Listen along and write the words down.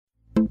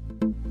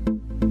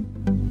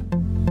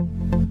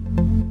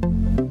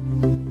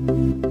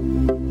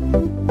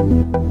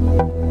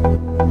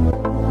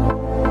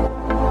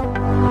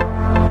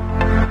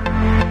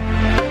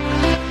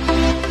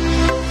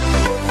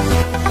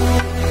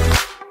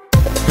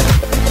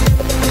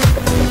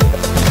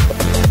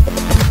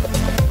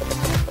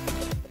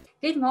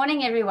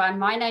morning, everyone.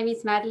 My name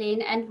is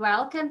Madaleen, and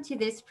welcome to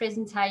this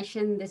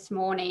presentation this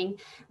morning.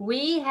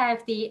 We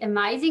have the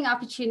amazing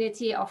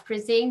opportunity of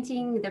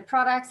presenting the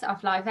products of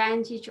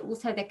LifeVantage,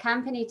 also the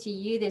company, to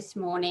you this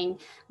morning.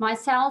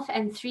 Myself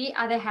and 3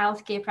 other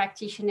healthcare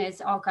practitioners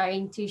are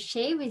going to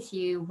share with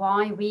you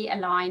why we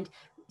aligned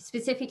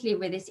specifically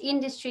with this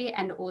industry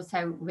and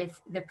also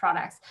with the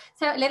products.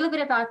 So a little bit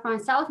about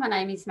myself. My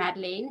name is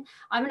Madaleen.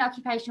 I'm an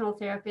occupational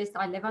therapist.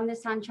 I live on the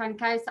Sunshine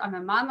Coast. I'm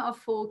a mum of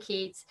 4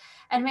 kids.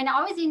 And when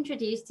I was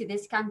introduced to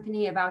this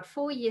company about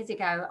 4 years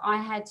ago, I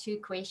had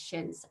 2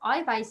 questions.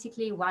 I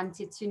basically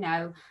wanted to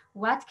know,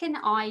 what can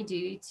I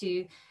do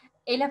to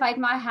elevate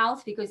my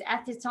health? Because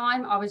at the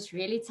time I was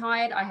really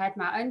tired. I had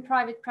my own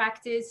private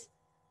practice.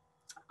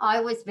 I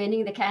was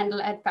burning the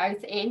candle at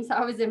both ends.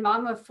 I was a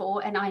mom of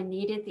 4 and I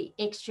needed the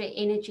extra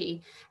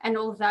energy. And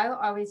although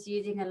I was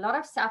using a lot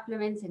of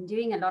supplements and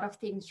doing a lot of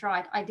things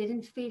right, I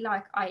didn't feel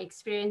like I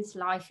experienced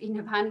life in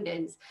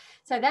abundance.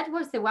 So that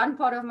was the one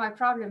part of my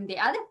problem. The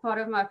other part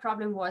of my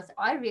problem was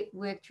I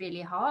worked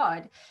really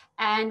hard.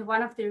 And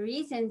one of the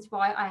reasons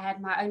why I had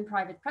my own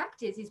private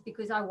practice is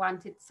because I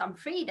wanted some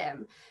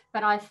freedom.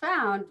 But I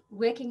found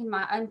working in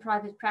my own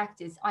private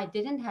practice, I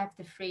didn't have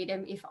the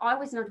freedom. If I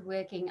was not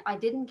working, I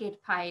didn't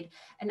get paid.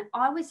 And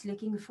I was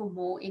looking for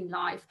more in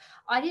life.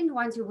 I didn't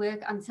want to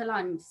work until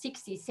I'm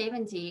 60,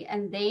 70,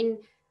 and then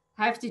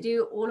have to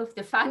do all of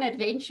the fun,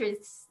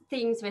 adventurous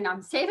things when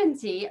I'm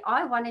 70.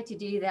 I wanted to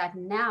do that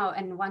now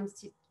and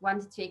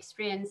wanted to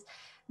experience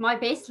my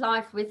best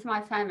life with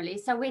my family.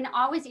 So when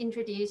I was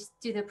introduced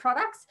to the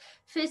products,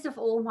 first of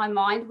all, my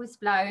mind was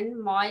blown.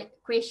 My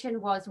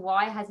question was,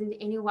 why hasn't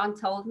anyone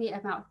told me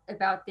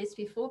about this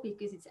before?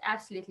 Because it's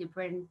absolutely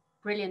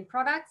brilliant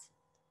products.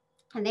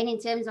 And then in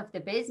terms of the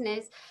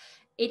business,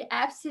 it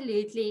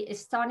absolutely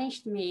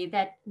astonished me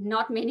that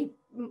not many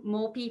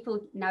more people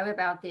know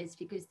about this,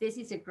 because this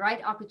is a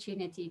great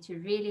opportunity to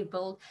really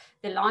build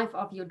the life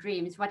of your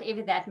dreams,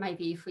 whatever that may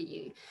be for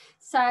you.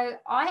 So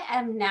I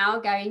am now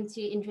going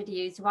to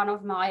introduce one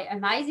of my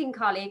amazing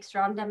colleagues,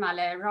 Rhonda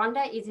Muller.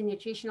 Rhonda is a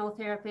nutritional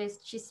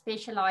therapist. She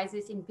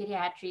specializes in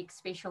pediatric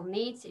special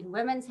needs, in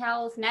women's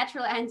health,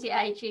 natural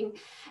anti-aging,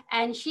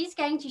 and she's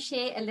going to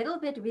share a little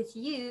bit with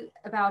you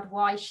about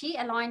why she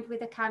aligned with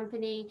the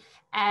company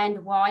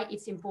and why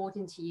it's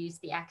important to use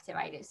the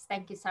activators.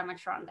 Thank you so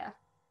much, Rhonda.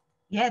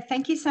 Yeah,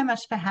 thank you so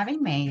much for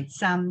having me.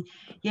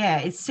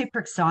 It's super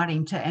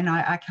exciting and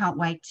I can't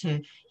wait to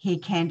hear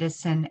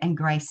Candace and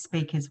Grace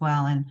speak as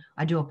well. And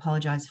I do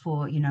apologize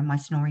for, my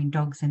snoring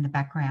dogs in the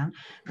background.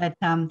 But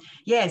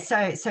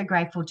so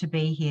grateful to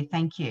be here.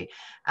 Thank you.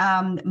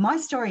 My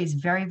story is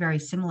very, very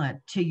similar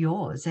to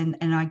yours. And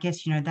I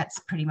guess, that's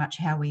pretty much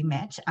how we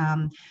met.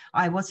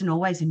 I wasn't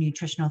always a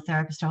nutritional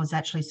therapist. I was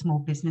actually a small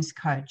business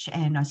coach,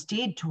 and I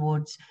steered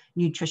towards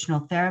nutritional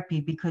therapy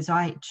because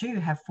I too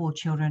have 4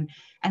 children,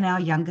 and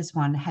our youngest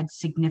one had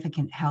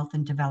significant health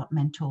and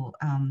developmental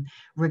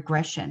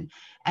regression.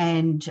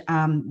 And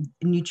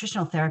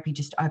nutritional therapy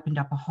just opened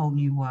up a whole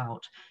new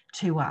world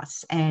to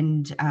us.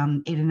 And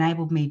it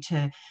enabled me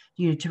to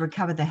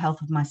recover the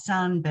health of my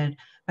son,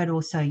 but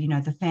also,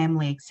 the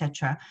family,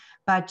 etc.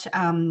 But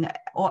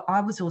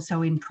I was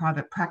also in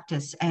private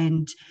practice,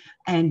 and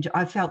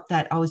I felt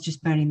that I was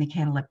just burning the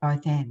candle at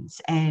both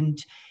ends.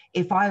 And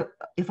if I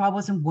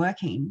wasn't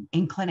working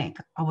in clinic,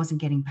 I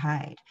wasn't getting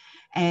paid.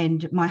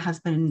 And my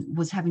husband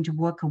was having to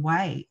work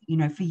away,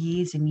 for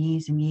years and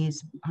years and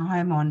years,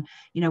 home on,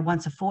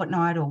 once a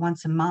fortnight or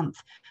once a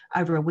month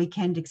over a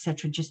weekend,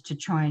 etc., just to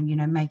try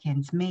and, make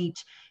ends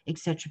meet,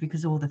 etc.,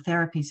 because all the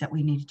therapies that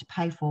we needed to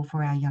pay for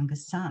our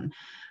youngest son.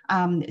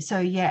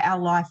 Our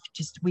life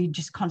we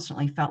just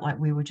constantly felt like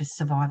we were just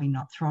surviving,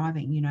 not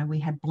thriving. We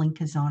had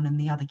blinkers on, and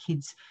the other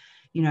kids,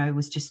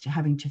 was just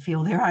having to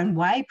feel their own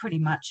way pretty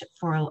much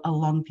for a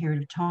long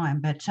period of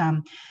time. But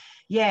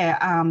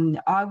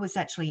I was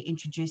actually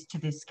introduced to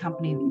this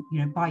company,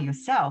 by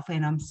yourself,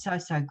 and I'm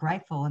so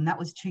grateful. And that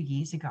was 2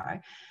 years ago.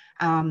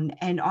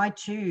 And I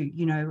too,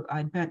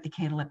 I burnt the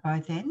candle at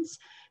both ends,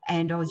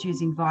 and I was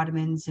using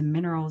vitamins and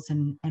minerals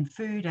and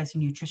food as a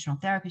nutritional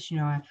therapist.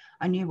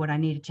 I knew what I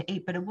needed to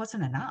eat, but it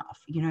wasn't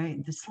enough.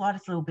 The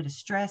slightest little bit of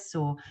stress,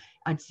 or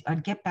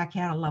I'd get back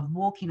out. I love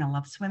walking, I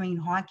love swimming,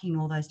 hiking,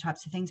 all those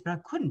types of things, but I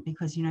couldn't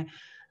because,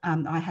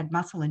 I had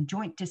muscle and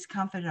joint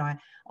discomfort.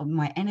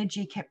 My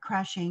energy kept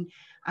crashing.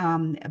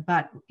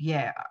 But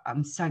yeah,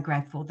 I'm so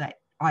grateful that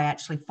I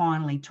actually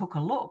finally took a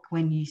look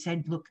when you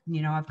said, look,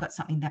 I've got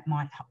something that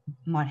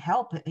might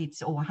help.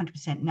 It's all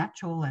 100%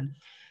 natural and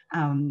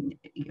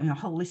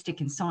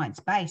holistic and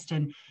science-based,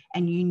 and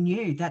you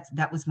knew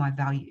that was my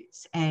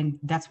values. And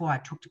that's why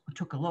I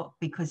took a look,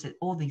 because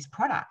all these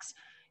products,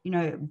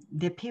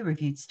 they're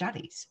peer-reviewed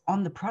studies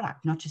on the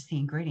product, not just the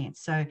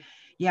ingredients. So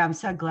yeah, I'm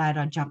so glad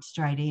I jumped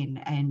straight in,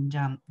 and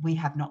we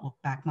have not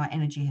looked back. My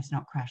energy has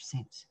not crashed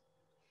since.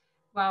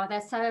 Wow,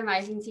 that's so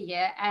amazing to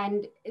hear.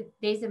 And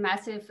there's a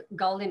massive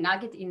golden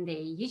nugget in there.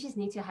 You just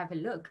need to have a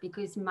look,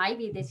 because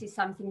maybe this is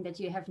something that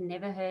you have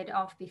never heard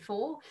of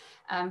before.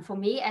 For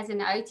me, as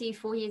an OT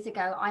 4 years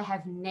ago, I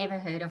have never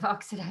heard of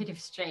oxidative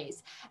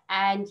stress.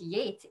 And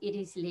yet it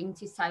is linked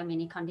to so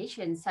many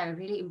conditions. So,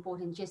 really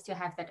important just to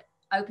have that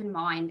open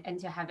mind and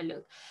to have a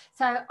look.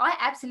 So, I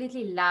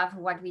absolutely love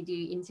what we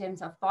do in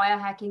terms of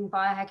biohacking.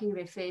 Biohacking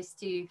refers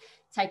to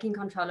taking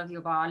control of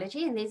your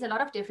biology. And there's a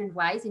lot of different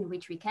ways in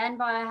which we can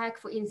biohack.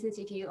 For instance,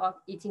 if you are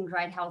eating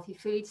great healthy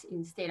foods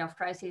instead of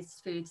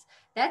processed foods,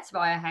 that's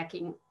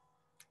biohacking.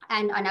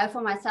 And I know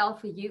for myself,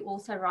 for you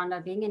also,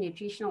 Rhonda, being a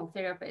nutritional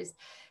therapist,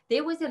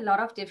 there was a lot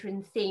of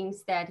different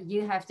things that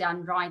you have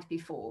done right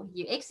before.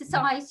 You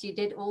exercised, you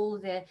did all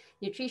the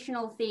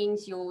nutritional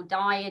things, your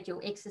diet,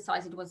 your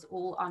exercise, it was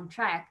all on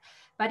track.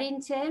 But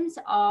in terms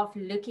of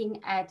looking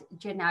at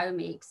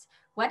genomics,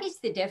 what is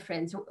the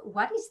difference?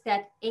 What is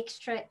that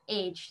extra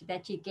edge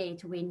that you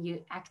get when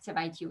you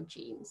activate your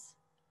genes?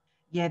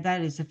 Yeah,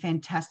 that is a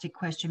fantastic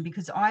question,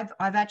 because I've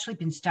actually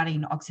been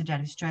studying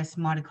oxidative stress,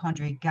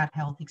 mitochondria, gut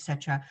health,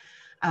 etc.,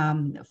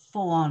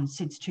 full on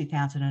since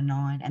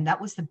 2009, and that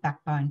was the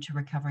backbone to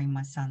recovering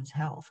my son's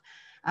health,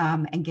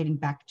 and getting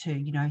back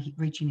to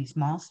reaching his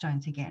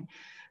milestones again.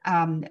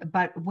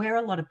 But where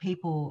a lot of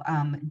people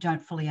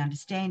don't fully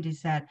understand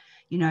is that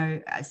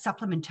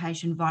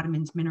supplementation,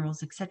 vitamins,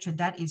 minerals, etc.,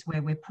 that is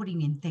where we're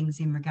putting in things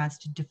in regards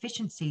to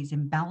deficiencies,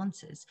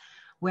 imbalances,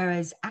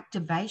 whereas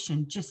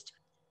activation just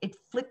it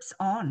flips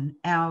on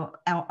our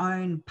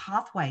own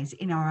pathways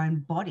in our own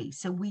body.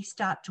 So we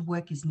start to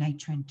work as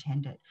nature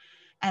intended.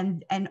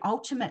 And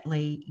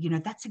ultimately,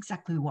 that's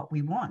exactly what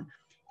we want.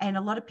 And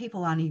a lot of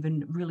people aren't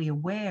even really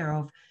aware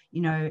of,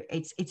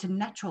 it's a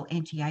natural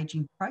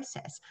anti-aging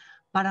process.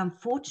 But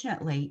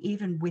unfortunately,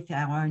 even with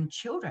our own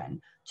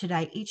children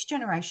today, each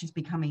generation is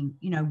becoming,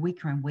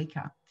 weaker and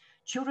weaker.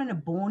 Children are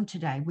born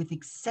today with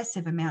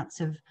excessive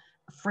amounts of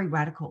free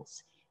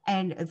radicals.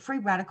 And free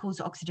radicals,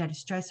 oxidative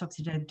stress,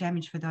 oxidative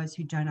damage, for those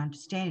who don't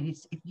understand,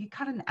 is if you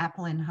cut an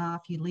apple in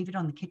half, you leave it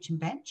on the kitchen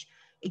bench,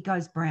 it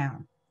goes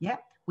brown.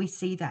 Yep, we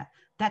see that.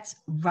 That's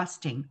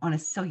rusting on a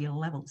cellular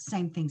level.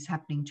 Same thing's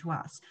happening to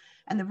us.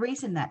 And the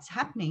reason that's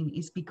happening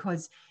is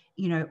because,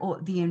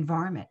 or the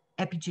environment,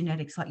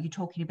 epigenetics, like you're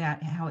talking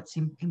about how it's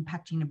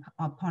impacting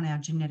upon our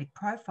genetic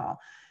profile.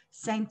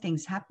 Same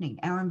thing's happening.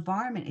 Our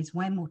environment is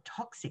way more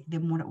toxic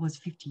than what it was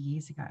 50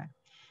 years ago.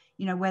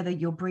 Whether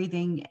you're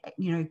breathing,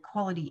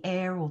 quality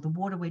air, or the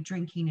water we're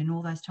drinking and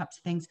all those types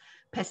of things,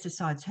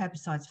 pesticides,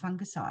 herbicides,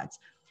 fungicides.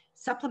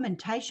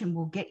 Supplementation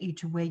will get you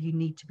to where you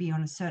need to be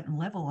on a certain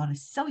level, on a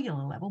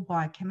cellular level,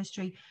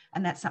 biochemistry.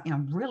 And that's something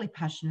I'm really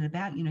passionate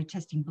about,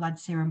 testing blood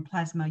serum,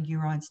 plasma,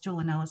 urine, stool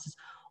analysis,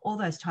 all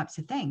those types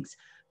of things.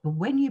 But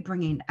when you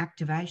bring in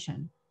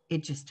activation,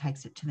 it just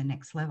takes it to the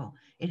next level.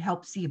 It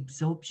helps the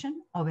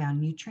absorption of our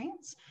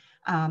nutrients.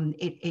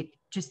 It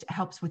just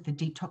helps with the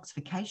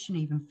detoxification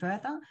even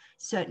further,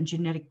 certain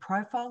genetic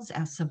profiles,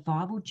 our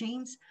survival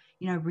genes,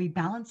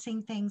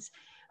 rebalancing things.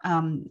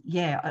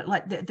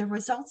 Like the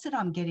results that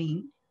I'm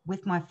getting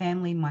with my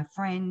family, my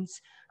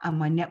friends,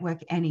 my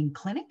network, and in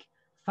clinic,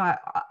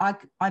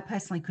 I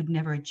personally could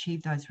never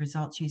achieve those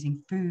results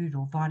using food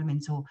or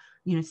vitamins or,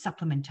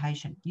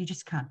 supplementation. You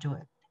just can't do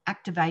it.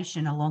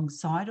 Activation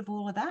alongside of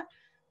all of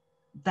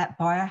that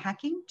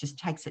biohacking just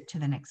takes it to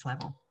the next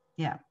level.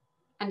 Yeah.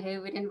 And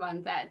who wouldn't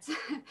want that?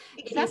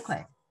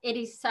 Exactly. It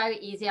is so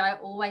easy. I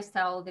always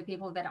tell the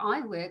people that I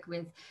work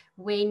with,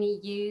 when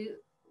you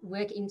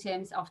work in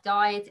terms of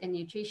diet and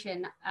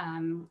nutrition,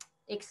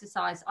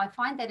 exercise, I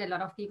find that a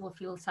lot of people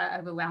feel so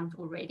overwhelmed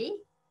already.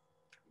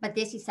 But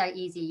this is so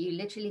easy. You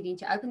literally need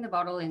to open the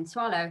bottle and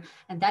swallow,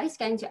 and that is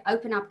going to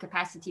open up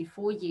capacity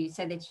for you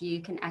so that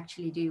you can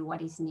actually do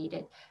what is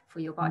needed for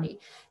your body.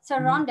 So,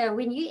 Rhonda,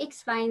 when you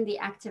explain the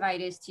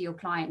activators to your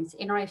clients,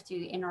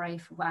 NRF2,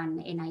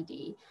 NRF1,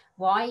 NAD,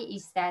 why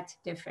is that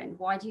different?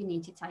 Why do you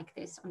need to take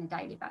this on a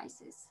daily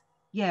basis?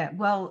 Yeah,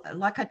 well,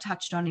 like I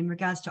touched on in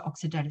regards to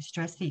oxidative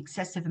stress, the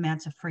excessive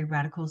amounts of free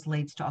radicals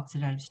leads to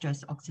oxidative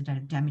stress,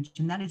 oxidative damage,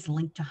 and that is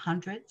linked to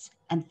hundreds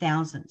and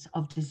thousands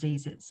of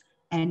diseases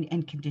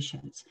and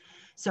conditions.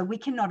 So we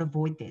cannot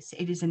avoid this.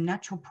 It is a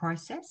natural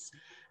process.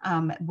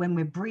 When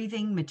we're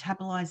breathing,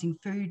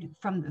 metabolizing food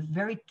from the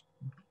very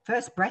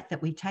first breath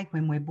that we take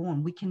when we're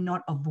born, we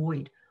cannot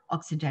avoid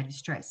oxidative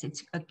stress.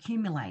 It's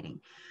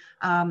accumulating.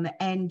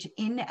 And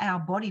in our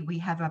body, we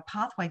have a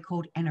pathway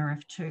called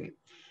NRF2.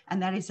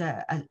 And that is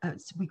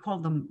we call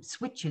them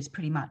switches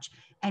pretty much.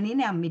 And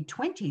in our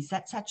mid-20s,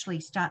 that's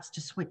actually starts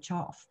to switch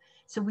off.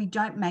 So we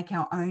don't make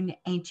our own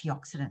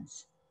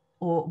antioxidants,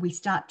 or we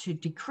start to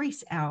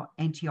decrease our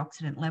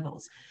antioxidant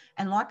levels.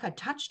 And like I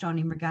touched on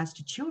in regards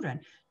to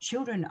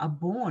children are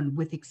born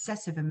with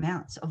excessive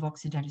amounts of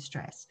oxidative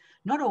stress.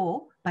 Not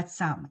all, but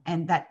some.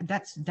 And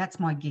that's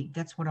my gig.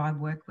 That's what I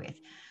work with.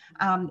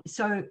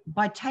 So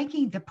by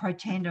taking the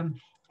Protandim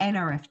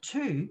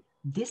NRF2,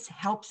 this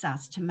helps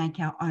us to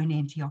make our own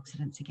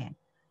antioxidants again.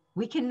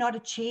 We cannot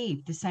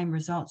achieve the same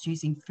results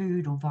using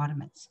food or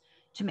vitamins.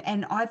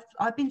 And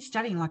I've been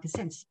studying, like I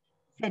said,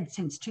 said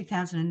since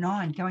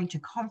 2009, going to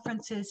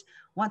conferences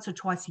once or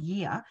twice a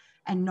year,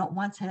 and not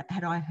once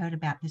had I heard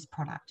about this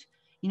product.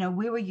 You know,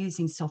 we were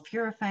using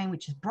sulforaphane,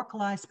 which is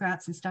broccoli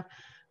sprouts and stuff,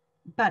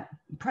 but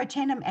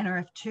Protandim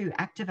NRF2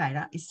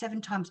 activator is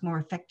 7 times more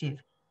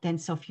effective than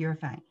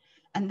sulforaphane.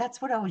 And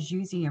that's what I was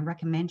using and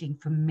recommending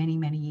for many,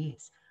 many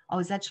years. I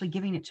was actually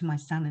giving it to my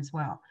son as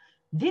well.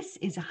 This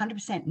is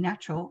 100%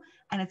 natural,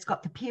 and it's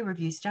got the peer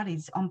review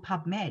studies on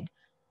PubMed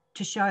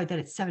to show that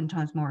it's 7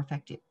 times more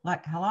effective.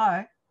 Like,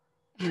 hello,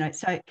 you know,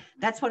 so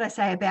that's what I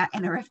say about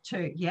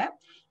NRF2. Yeah.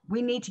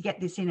 We need to get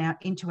this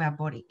into our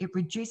body. It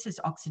reduces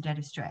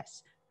oxidative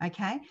stress.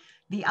 Okay.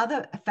 The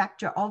other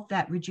factor of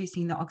that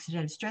reducing the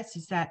oxidative stress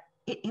is that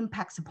it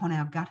impacts upon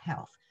our gut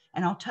health.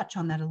 And I'll touch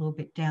on that a little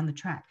bit down the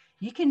track.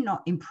 You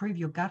cannot improve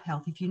your gut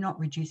health if you're not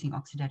reducing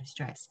oxidative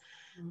stress.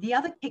 The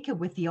other kicker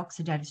with the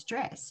oxidative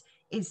stress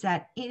is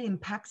that it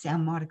impacts our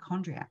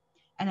mitochondria.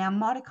 And our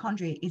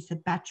mitochondria is the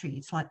battery.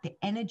 It's like the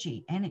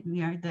energy, and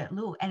you know, the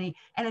little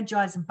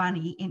energizer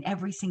bunny in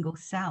every single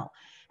cell.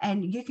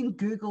 And you can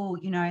Google,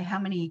 you know, how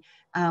many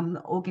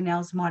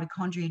organelles,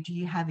 mitochondria do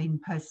you have in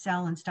per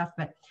cell and stuff.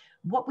 But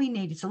what we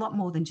need is a lot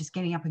more than just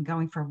getting up and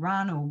going for a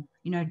run or,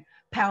 you know,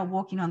 power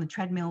walking on the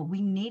treadmill.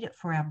 We need it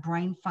for our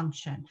brain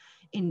function,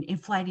 in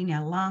inflating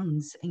our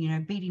lungs, and, you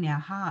know, beating our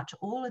heart.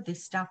 All of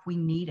this stuff, we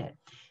need it.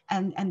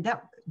 And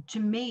that,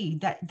 to me,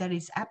 that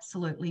is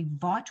absolutely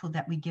vital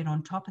that we get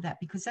on top of that,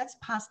 because that's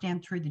passed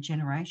down through the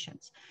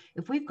generations.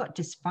 If we've got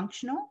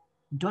dysfunctional,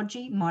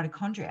 dodgy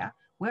mitochondria,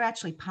 we're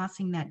actually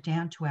passing that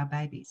down to our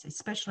babies,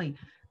 especially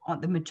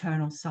on the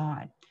maternal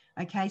side.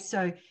 Okay,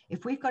 so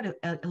if we've got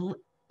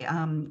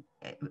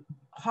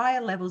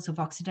higher levels of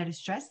oxidative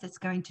stress, that's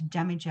going to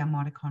damage our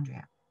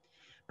mitochondria.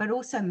 But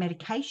also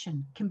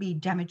medication can be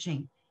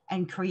damaging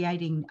and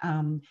creating,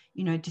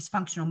 you know,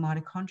 dysfunctional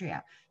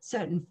mitochondria.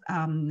 Certain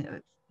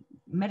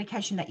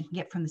medication that you can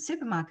get from the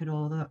supermarket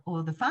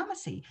or the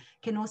pharmacy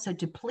can also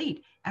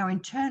deplete our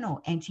internal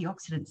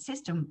antioxidant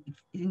system,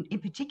 in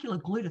particular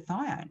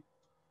glutathione,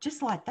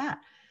 just like that.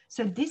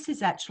 So this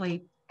is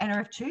actually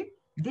NRF2.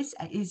 This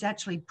is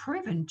actually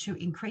proven to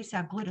increase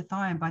our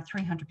glutathione by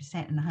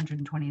 300% in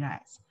 120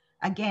 days.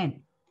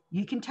 Again,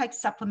 you can take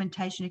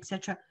supplementation,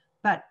 etc.,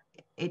 but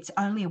it's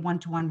only a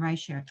 1-to-1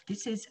 ratio.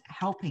 This is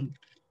helping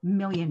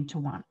 1,000,000 to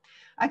 1.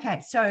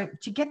 Okay, so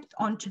to get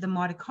onto the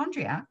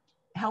mitochondria,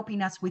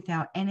 helping us with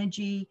our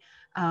energy,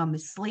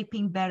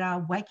 sleeping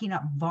better, waking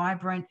up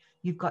vibrant,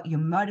 you've got your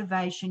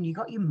motivation, you've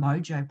got your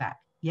mojo back.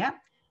 Yeah,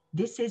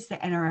 this is the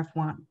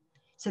NRF1.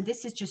 So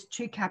this is just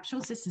 2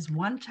 capsules. This is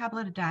 1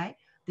 tablet a day.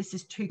 This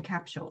is 2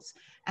 capsules.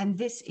 And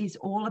this is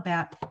all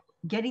about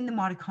getting the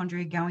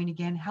mitochondria going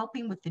again,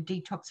 helping with the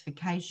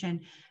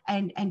detoxification,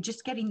 and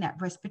just getting that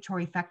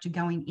respiratory factor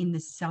going in the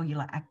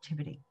cellular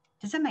activity.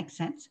 Does that make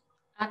sense?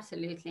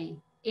 Absolutely.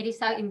 It is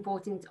so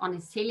important on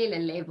a cellular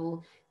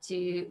level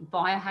to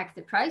biohack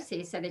the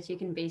process so that you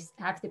can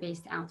have the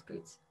best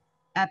output.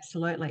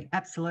 Absolutely,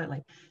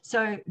 absolutely.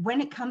 So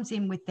when it comes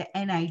in with the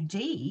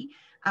NAD,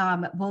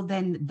 well,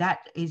 then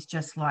that is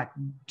just like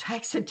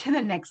takes it to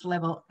the next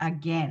level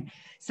again.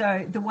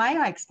 So the way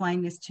I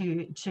explain this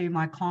to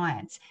my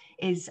clients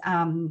is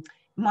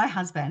my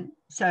husband.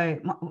 So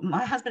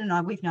my husband and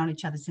I, we've known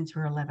each other since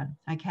we were 11.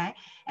 Okay.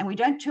 And we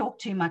don't talk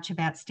too much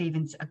about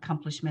Stephen's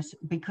accomplishments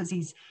because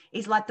he's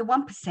like the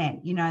 1%,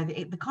 you know,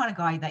 the kind of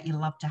guy that you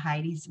love to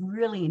hate. He's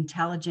really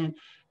intelligent,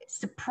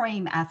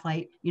 supreme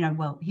athlete, you know,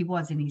 well, he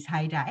was in his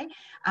heyday,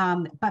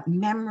 but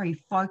memory,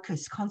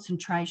 focus,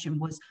 concentration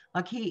was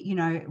like he, you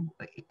know,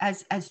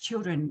 as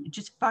children,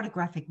 just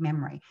photographic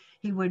memory.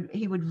 He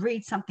would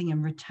read something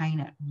and retain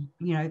it,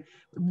 you know,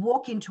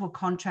 walk into a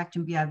contract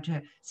and be able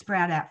to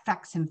sprout out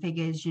facts and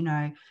figures, you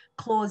know,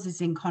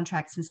 clauses in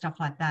contracts and stuff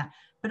like that.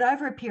 But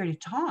over a period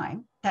of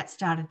time, that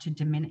started to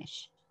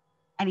diminish,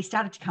 and he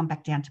started to come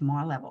back down to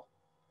my level.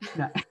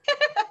 No.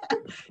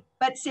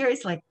 But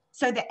seriously,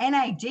 so the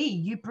NAD,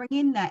 you bring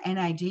in that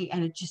NAD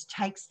and it just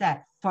takes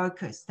that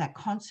focus, that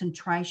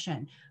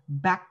concentration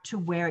back to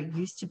where it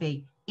used to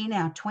be in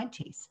our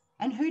 20s.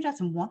 And who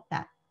doesn't want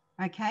that?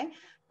 Okay.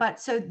 But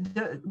so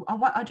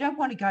I don't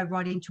want to go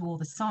right into all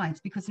the science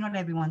because not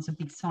everyone's a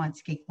big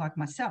science geek like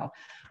myself.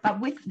 But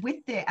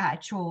with the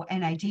actual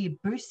NAD,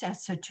 it boosts our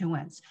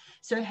sirtuins.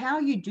 So how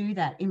you do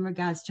that in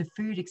regards to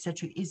food,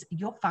 etc., is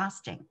you're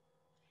fasting.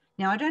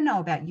 Now, I don't know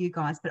about you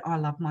guys, but I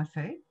love my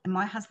food, and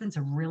my husband's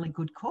a really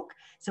good cook.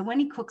 So when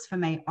he cooks for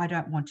me, I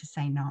don't want to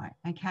say no,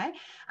 okay?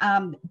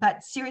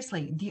 But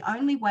seriously, the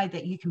only way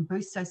that you can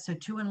boost those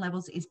sirtuin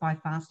levels is by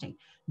fasting.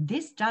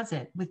 This does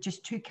it with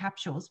just 2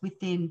 capsules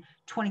within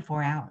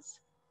 24 hours.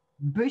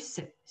 Boosts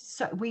it.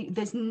 So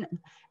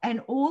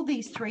and all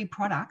these 3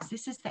 products,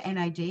 this is the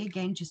NAD,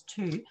 again, just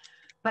 2,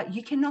 but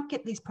you cannot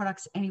get these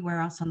products anywhere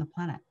else on the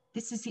planet.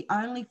 This is the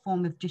only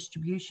form of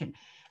distribution.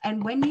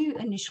 And when you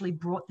initially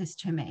brought this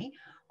to me,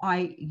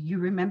 you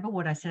remember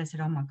what I said? I said,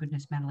 oh my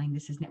goodness, Madaleen,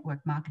 this is network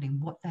marketing.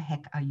 What the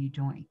heck are you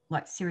doing?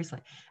 Like, seriously.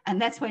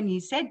 And that's when you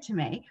said to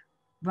me,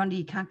 Rhonda,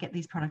 you can't get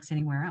these products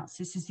anywhere else.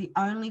 This is the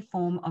only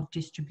form of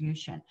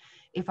distribution.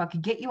 If I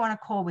could get you on a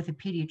call with a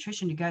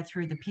pediatrician to go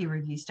through the peer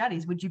review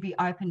studies, would you be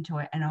open to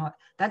it? And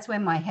that's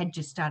when my head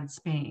just started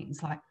spinning.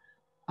 It's like,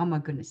 oh my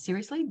goodness,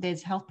 seriously?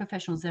 There's health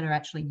professionals that are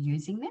actually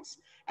using this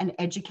and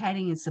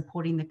educating and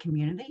supporting the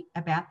community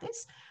about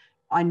this.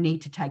 I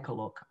need to take a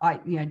look.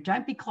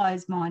 Don't be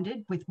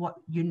closed-minded with what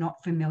you're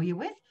not familiar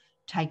with.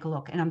 Take a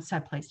look. And I'm so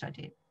pleased I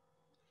did.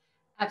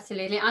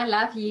 Absolutely. I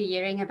love you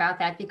hearing about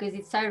that because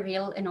it's so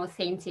real and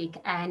authentic.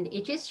 And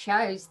it just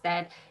shows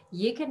that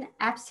you can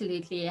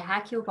absolutely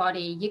hack your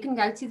body. You can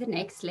go to the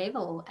next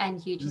level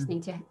and you just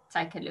need to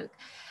take a look.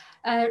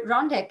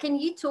 Rhonda, can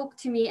you talk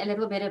to me a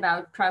little bit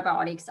about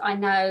probiotics? I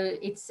know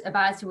it's a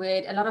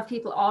buzzword. A lot of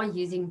people are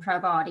using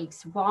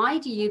probiotics. Why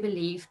do you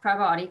believe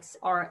probiotics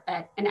are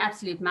an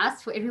absolute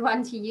must for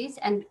everyone to use?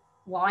 And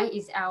why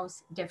is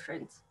ours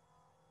different?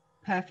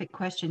 Perfect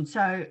question.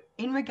 So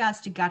in regards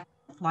to gut,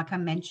 like I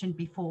mentioned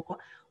before,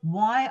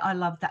 why I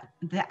love that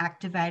the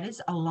activators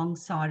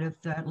alongside of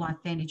the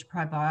LifeVantage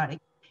probiotic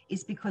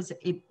is because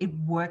it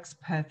works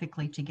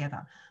perfectly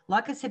together.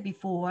 Like I said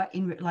before,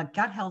 like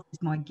gut health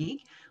is my gig.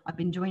 I've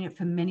been doing it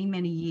for many,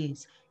 many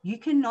years. You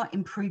cannot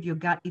improve your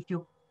gut if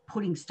you're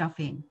putting stuff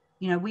in.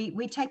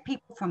 We take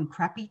people from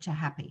crappy to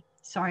happy.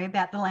 Sorry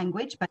about the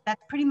language, but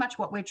that's pretty much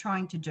what we're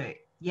trying to do.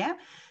 Yeah.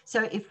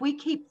 So if we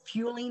keep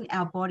fueling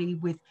our body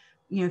with,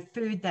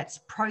 food that's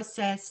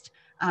processed,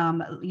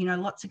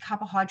 lots of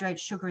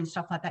carbohydrates, sugar and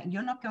stuff like that,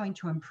 you're not going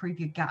to improve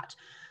your gut.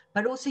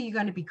 But also you're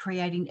going to be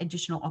creating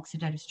additional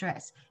oxidative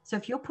stress. So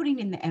if you're putting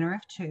in the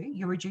NRF2,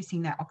 you're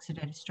reducing that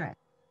oxidative stress.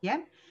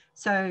 Yeah.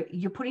 So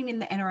you're putting in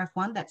the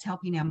NRF1, that's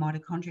helping our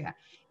mitochondria.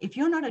 If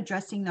you're not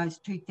addressing those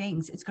two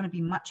things, it's going to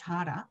be much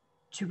harder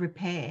to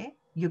repair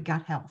your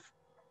gut health.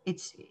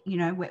 It's,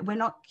 we're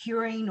not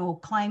curing or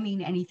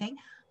claiming anything,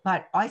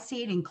 but I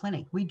see it in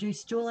clinic. We do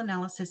stool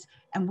analysis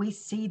and we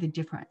see the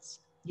difference.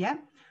 Yeah.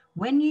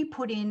 When you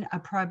put in a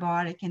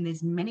probiotic, and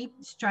there's many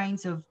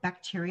strains of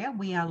bacteria,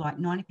 we are like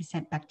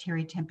 90%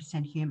 bacteria,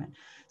 10% human.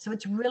 So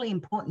it's really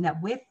important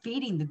that we're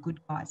feeding the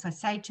good guys. I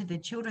say to the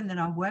children that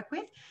I work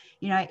with,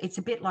 it's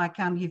a bit like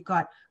you've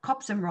got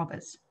cops and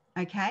robbers,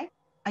 okay?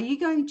 Are you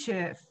going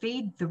to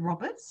feed the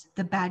robbers,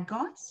 the bad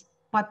guys,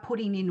 by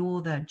putting in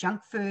all the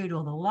junk food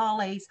or the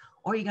lollies,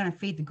 or are you going to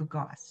feed the good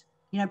guys?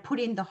 Put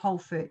in the whole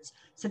foods.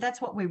 So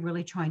that's what we're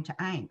really trying to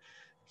aim.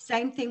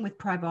 Same thing with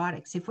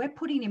probiotics. If we're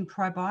putting in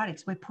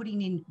probiotics, we're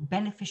putting in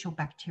beneficial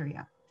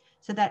bacteria.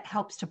 So that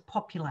helps to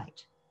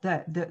populate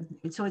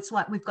so it's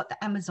like we've got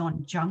the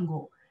Amazon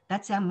jungle.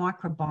 That's our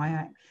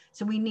microbiome.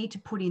 So we need to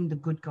put in the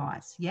good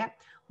guys. Yeah.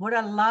 What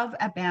I love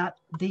about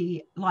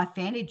the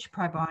LifeVantage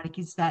probiotic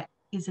is that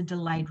is a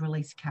delayed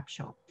release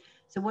capsule.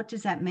 So what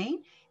does that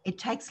mean? It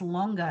takes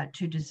longer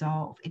to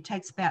dissolve. It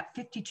takes about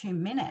 52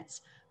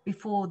 minutes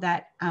before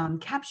that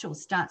capsule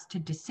starts to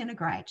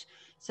disintegrate.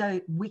 So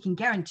we can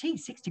guarantee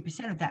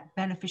 60% of that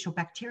beneficial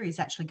bacteria is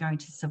actually going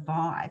to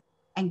survive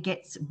and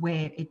gets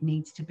where it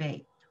needs to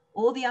be.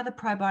 All the other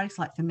probiotics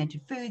like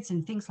fermented foods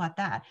and things like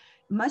that,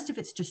 most of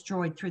it's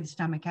destroyed through the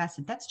stomach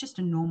acid. That's just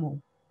a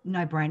normal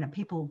no-brainer.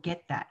 People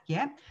get that,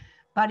 yeah?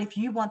 But if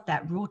you want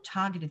that raw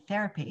targeted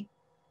therapy,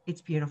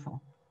 it's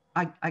beautiful.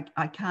 I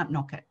can't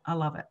knock it. I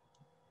love it.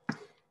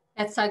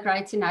 That's so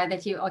great to know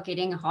that you are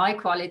getting high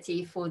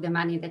quality for the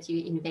money that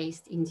you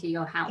invest into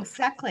your health.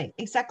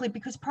 Exactly,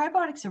 because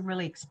probiotics are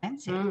really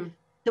expensive.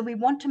 So we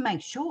want to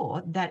make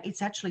sure that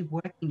it's actually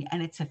working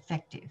and it's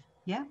effective.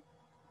 Yeah.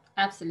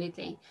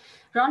 Absolutely.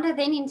 Rhonda,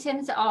 then in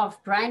terms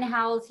of brain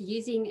health,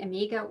 using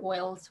omega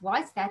oils,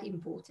 why is that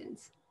important?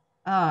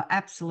 Oh,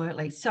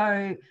 absolutely.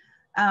 So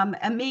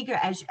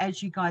omega,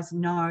 as you guys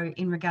know,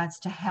 in regards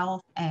to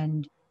health,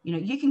 and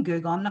you can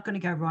Google. I'm not going to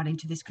go right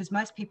into this because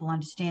most people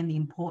understand the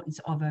importance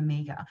of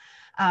omega.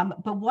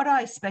 But what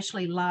I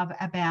especially love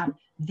about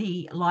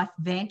the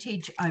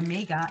LifeVantage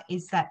omega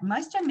is that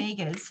most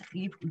omegas,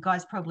 you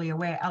guys probably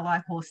aware, are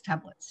like horse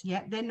tablets.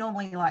 Yeah, they're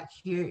normally like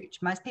huge.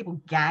 Most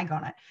people gag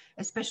on it,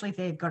 especially if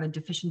they've got a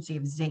deficiency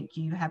of zinc.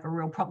 You have a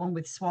real problem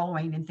with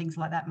swallowing and things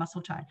like that,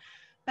 muscle tone.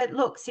 But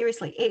look,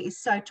 seriously, it is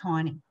so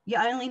tiny. You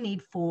only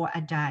need 4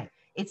 a day.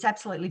 It's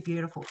absolutely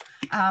beautiful.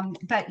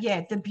 But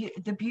yeah, the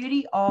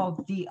beauty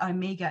of the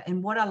omega,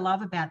 and what I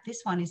love about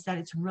this one is that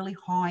it's really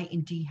high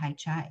in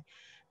DHA.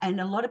 And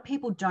a lot of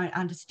people don't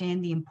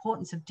understand the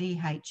importance of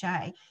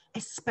DHA,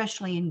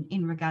 especially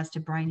in regards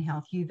to brain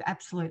health. You've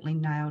absolutely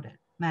nailed it,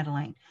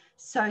 Madaleen.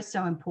 So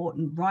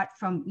important, right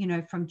from,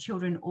 from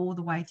children all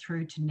the way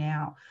through to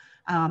now.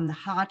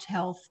 Heart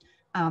health,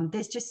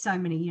 there's just so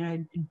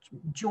many,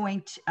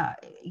 joint,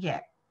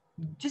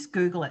 just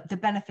Google it. The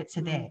benefits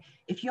are there.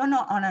 If you're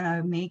not on an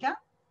omega,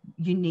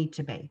 you need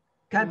to be.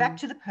 Go back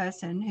to the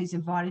person who's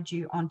invited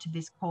you onto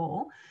this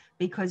call,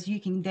 because you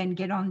can then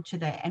get on to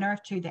the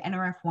NRF2, the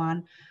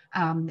NRF1,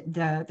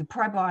 the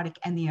probiotic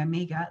and the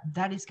omega.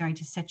 That is going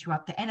to set you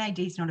up. The NAD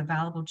is not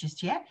available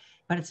just yet,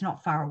 but it's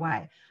not far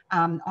away.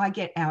 I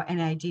get our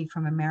NAD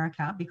from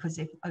America, because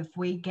if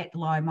we get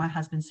low, my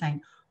husband's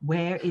saying,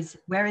 where is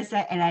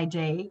that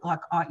NAD? Like,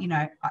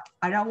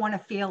 I don't want to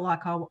feel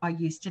like I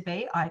used to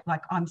be.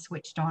 I'm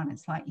switched on.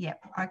 It's like, yep,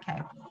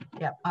 okay,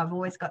 yep, I've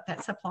always got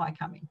that supply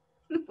coming.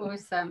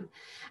 Awesome.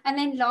 And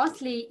then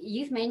lastly,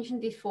 you've mentioned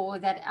before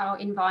that our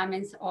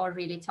environments are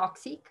really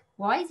toxic.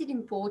 Why is it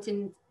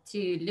important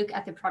to look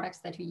at the products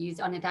that we use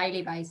on a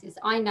daily basis?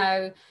 I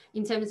know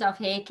in terms of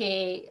hair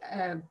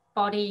care,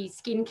 body,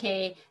 skin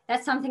care,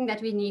 that's something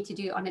that we need to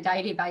do on a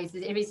daily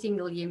basis, every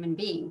single human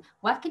being.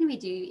 What can we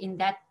do in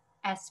that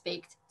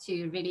aspect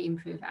to really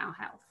improve our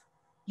health?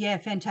 Yeah,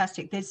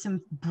 fantastic. There's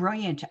some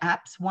brilliant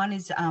apps. One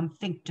is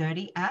Think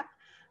Dirty app.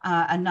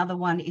 Another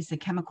one is the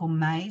Chemical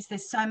Maze.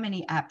 There's so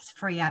many apps,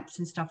 free apps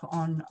and stuff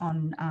on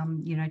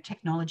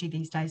technology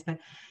these days. But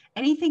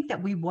anything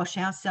that we wash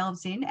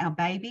ourselves in, our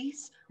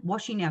babies,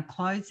 washing our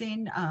clothes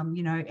in,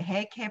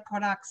 hair care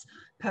products,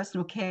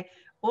 personal care,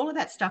 all of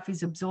that stuff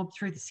is absorbed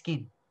through the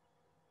skin.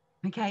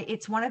 Okay,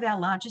 it's one of our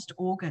largest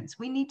organs.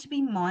 We need to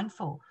be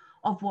mindful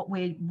of what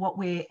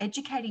we're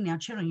educating our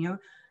children.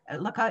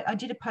 Like I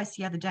did a post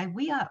the other day.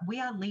 We are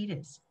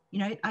leaders.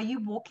 Are you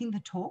walking the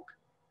talk?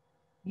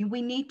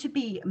 We need to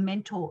be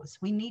mentors.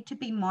 We need to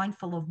be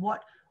mindful of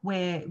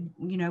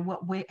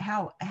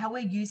how we're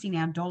using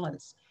our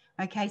dollars.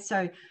 Okay,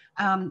 so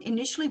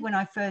initially when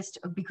I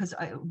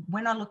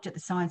looked at the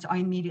science, I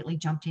immediately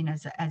jumped in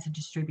as a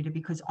distributor,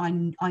 because I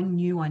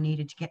knew I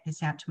needed to get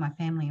this out to my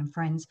family and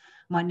friends,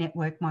 my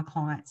network, my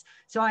clients.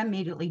 So I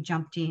immediately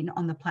jumped in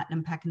on the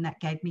platinum pack, and that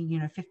gave me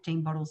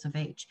 15 bottles of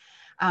each.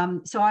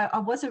 So I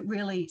wasn't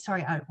really,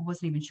 sorry, I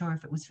wasn't even sure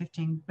if it was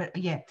 15, but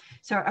yeah,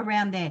 so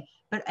around there.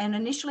 And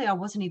initially I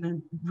wasn't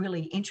even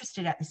really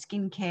interested at the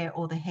skincare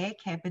or the hair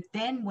care. But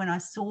then when I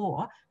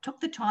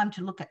took the time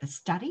to look at the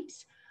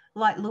studies,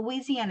 like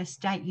Louisiana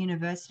State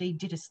University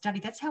did a study.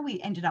 That's how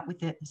we ended up with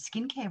the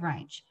skincare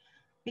range.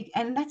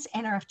 And that's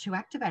NRF2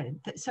 activated.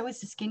 So is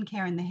the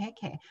skincare and the hair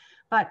care.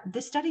 But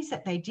the studies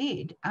that they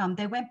did,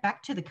 they went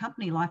back to the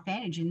company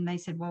LifeVantage, and they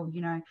said, well,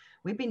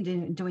 we've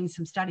been doing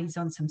some studies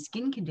on some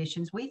skin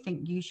conditions. We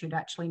think you should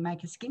actually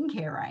make a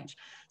skincare range.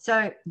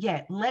 So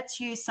yeah, let's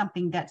use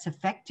something that's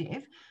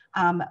effective,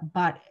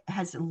 but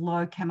has a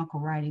low chemical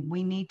rating.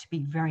 We need to be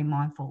very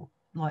mindful,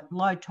 like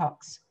low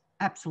tox,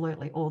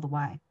 absolutely, all the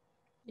way.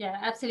 Yeah,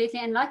 absolutely.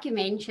 And like you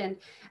mentioned,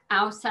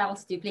 our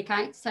cells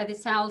duplicate. So the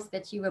cells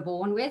that you were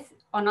born with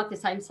are not the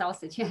same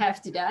cells that you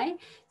have today.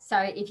 So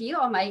if you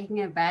are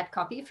making a bad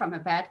copy from a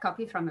bad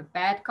copy from a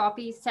bad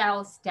copy,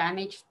 cells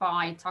damaged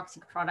by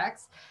toxic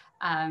products,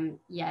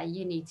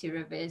 you need to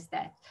reverse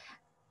that.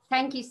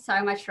 Thank you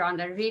so much,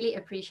 Rhonda. Really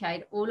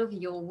appreciate all of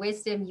your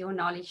wisdom, your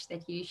knowledge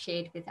that you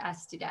shared with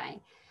us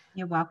today.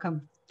 You're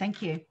welcome.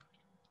 Thank you.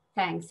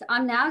 Thanks.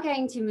 I'm now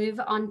going to move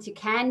on to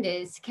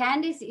Candace.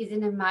 Candace is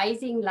an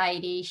amazing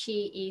lady.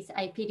 She is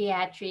a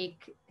pediatric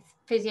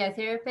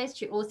physiotherapist.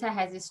 She also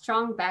has a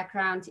strong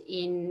background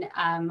in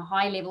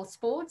high-level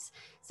sports.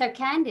 So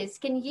Candace,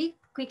 can you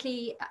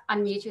quickly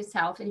unmute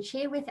yourself and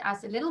share with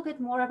us a little bit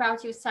more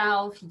about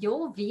yourself,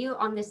 your view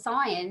on the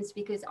science,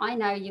 because I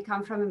know you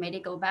come from a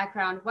medical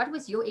background. What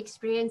was your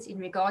experience in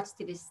regards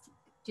to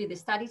the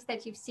studies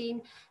that you've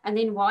seen? And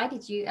then why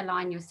did you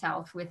align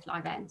yourself with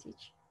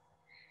LifeVantage?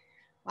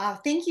 Wow,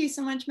 thank you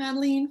so much,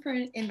 Madaleen, for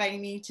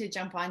inviting me to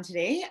jump on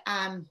today.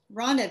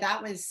 Rhonda,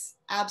 that was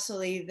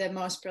absolutely the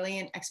most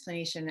brilliant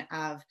explanation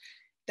of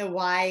the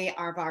why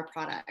of our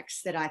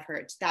products that I've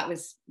heard. That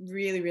was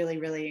really, really,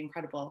 really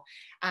incredible.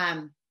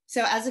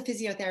 So as a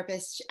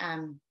physiotherapist,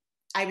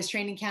 I was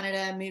trained in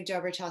Canada, moved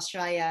over to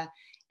Australia,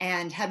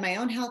 and had my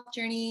own health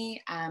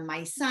journey.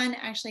 My son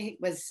actually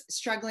was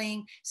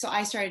struggling. So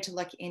I started to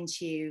look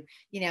into,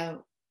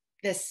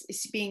 this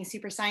being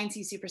super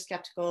sciencey, super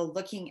skeptical,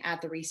 looking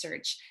at the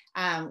research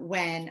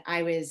when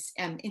I was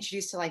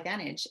introduced to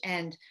LifeVantage.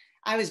 And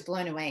I was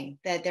blown away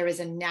that there was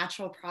a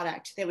natural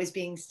product that was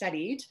being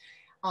studied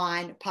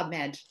on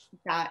PubMed.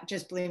 That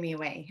just blew me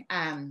away.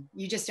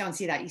 You just don't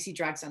see that. You see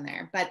drugs on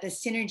there. But the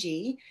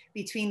synergy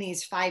between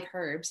these 5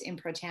 herbs in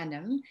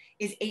protandem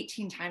is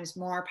 18 times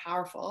more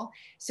powerful.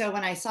 So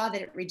when I saw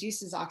that it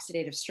reduces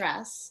oxidative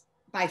stress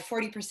by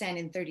 40%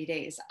 in 30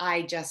 days,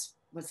 I just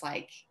was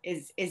like,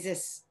 is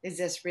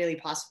this really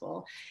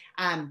possible?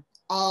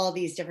 All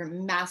these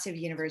different massive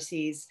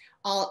universities,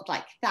 all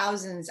like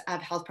thousands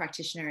of health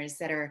practitioners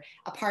that are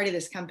a part of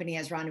this company,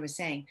 as Rhonda was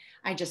saying,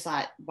 I just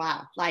thought,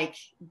 wow, like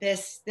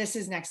this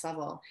is next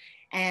level.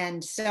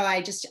 And so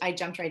I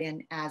jumped right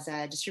in as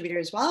a distributor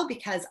as well,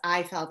 because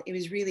I felt it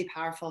was really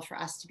powerful for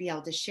us to be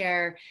able to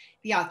share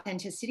the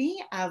authenticity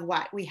of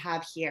what we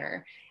have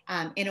here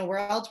in a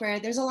world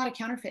where there's a lot of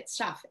counterfeit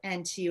stuff,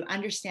 and to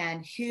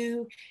understand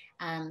who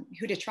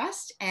to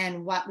trust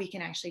and what we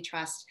can actually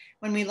trust.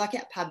 When we look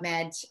at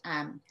PubMed,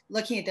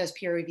 looking at those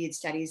peer-reviewed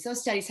studies,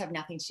 those studies have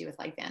nothing to do with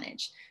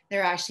LifeVantage.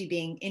 They're actually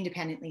being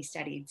independently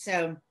studied.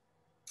 So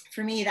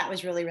for me, that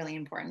was really, really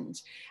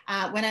important.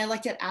 When I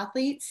looked at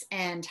athletes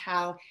and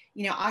how,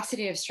 you know,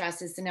 oxidative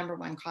stress is the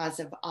 #1 cause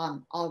of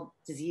all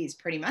disease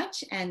pretty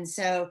much. And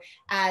so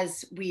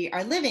as we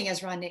are living,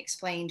 as Rhonda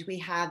explained, we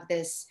have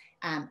this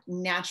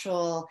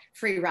natural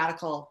free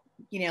radical,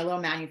 you know, little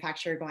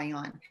manufacturer going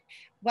on.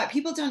 What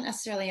people don't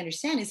necessarily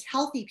understand is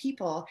healthy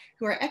people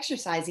who are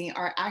exercising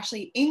are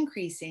actually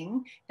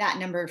increasing that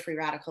number of free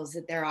radicals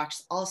that they're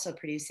also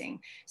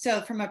producing.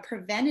 So from a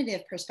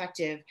preventative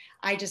perspective,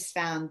 I just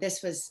found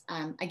this was,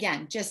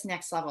 again, just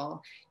next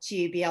level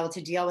to be able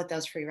to deal with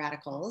those free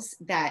radicals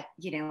that,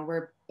 you know,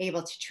 we're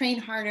able to train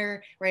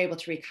harder, we're able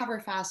to recover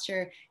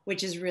faster,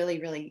 which is really,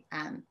 really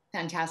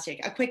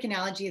fantastic. A quick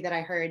analogy that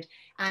I heard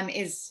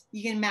is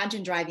you can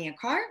imagine driving a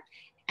car,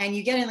 and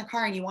you get in the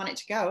car and you want it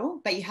to go,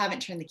 but you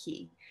haven't turned the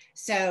key.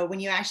 So when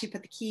you actually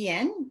put the key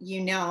in,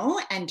 you know,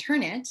 and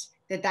turn it,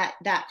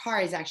 that car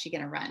is actually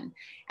going to run.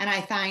 And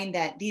I find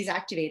that these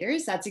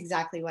activators, that's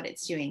exactly what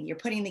it's doing. You're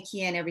putting the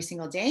key in every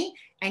single day,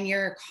 and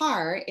your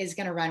car is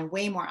going to run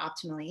way more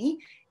optimally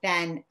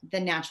than the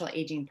natural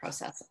aging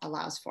process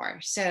allows for.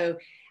 So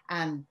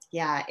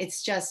yeah,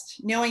 it's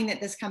just knowing that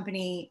this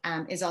company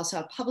is also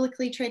a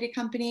publicly traded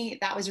company.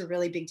 That was a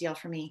really big deal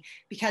for me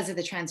because of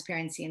the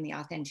transparency and the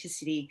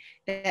authenticity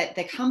that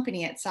the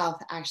company itself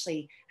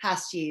actually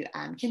has to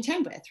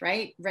contend with,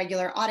 right?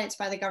 Regular audits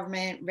by the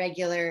government,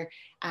 regular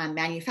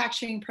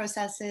manufacturing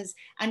processes,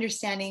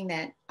 understanding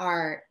that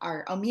our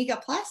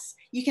Omega Plus,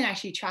 you can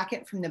actually track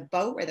it from the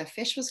boat where the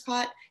fish was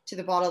caught to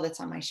the bottle that's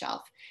on my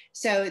shelf.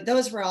 So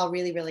those were all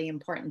really, really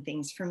important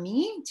things for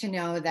me to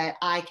know that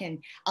I can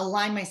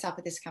align myself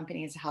with this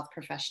company as a health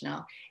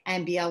professional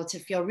and be able to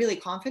feel really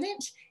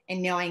confident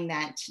in knowing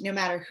that no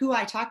matter who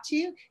I talk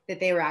to, that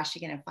they were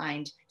actually going to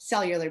find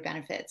cellular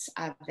benefits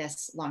of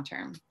this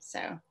long-term.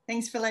 So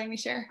thanks for letting me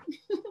share.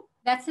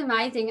 That's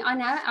amazing. I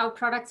know our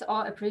products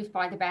are approved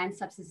by the Banned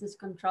Substances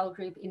Control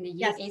Group in the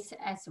US Yes.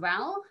 as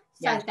well.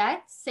 So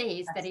that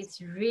says that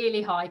it's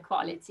really high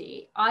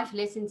quality. I've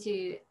listened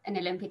to an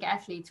Olympic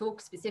athlete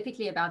talk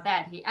specifically about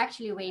that. He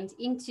actually went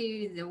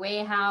into the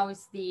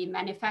warehouse, the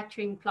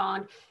manufacturing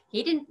plant.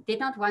 He did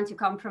not want to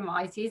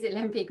compromise his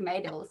Olympic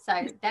medal.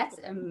 So that's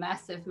a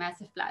massive,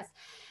 massive plus.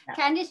 Yeah.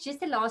 Candace, just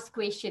the last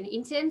question.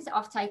 In terms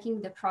of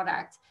taking the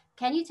product,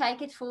 can you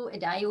take it for a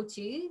day or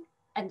two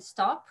and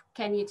stop?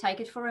 Can you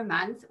take it for a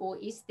month, or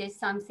is this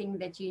something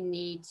that you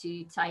need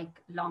to take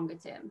longer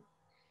term?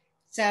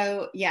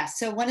 So yeah,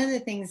 so one of the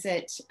things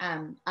that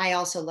I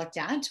also looked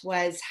at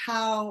was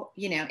how,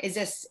 you know, is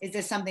this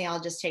something I'll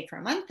just take for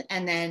a month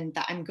and then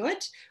I'm good,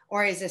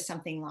 or is this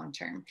something long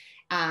term?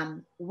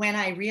 When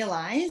I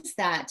realized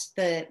that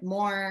the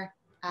more,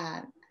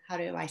 how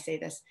do I say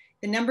this?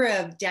 The number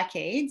of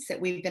decades that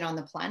we've been on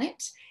the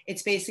planet,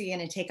 it's basically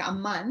going to take a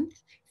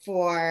month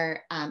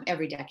for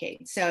every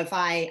decade. So if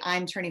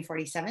I'm turning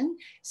 47,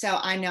 so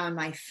I'm now in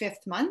my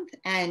 5th month,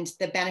 and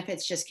the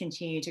benefits just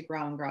continue to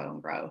grow and grow and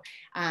grow,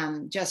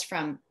 just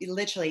from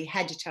literally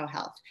head to toe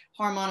health,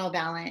 hormonal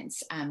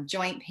balance,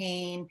 joint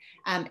pain,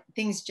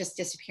 things just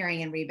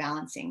disappearing and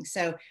rebalancing.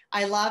 So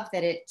I love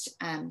that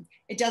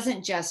it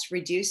doesn't just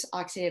reduce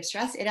oxidative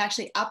stress, it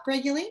actually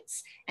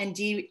upregulates and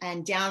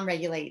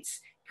downregulates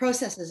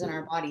processes in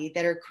our body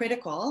that are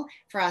critical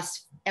for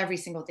us every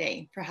single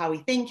day, for how we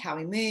think, how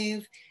we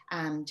move,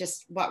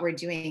 just what we're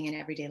doing in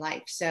everyday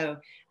life. So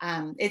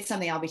it's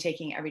something I'll be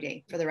taking every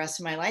day for the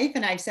rest of my life.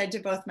 And I've said to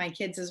both my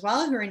kids as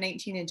well, who are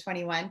 19 and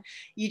 21,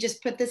 you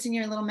just put this in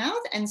your little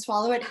mouth and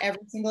swallow it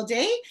every single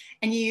day,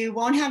 and you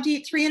won't have to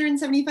eat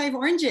 375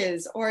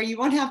 oranges, or you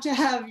won't have to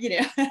have, you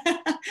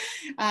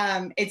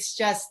know, it's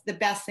just the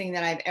best thing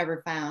that I've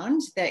ever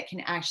found that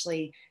can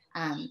actually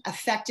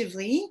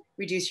effectively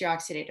reduce your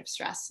oxidative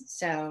stress.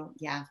 So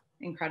yeah,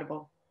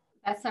 incredible.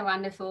 That's so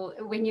wonderful.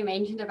 When you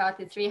mentioned about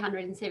the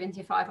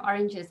 375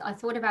 oranges, I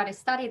thought about a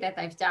study that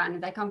they've done.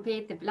 They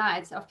compared the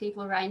bloods of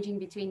people ranging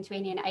between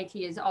 20 and 80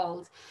 years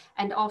old.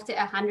 And after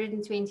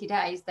 120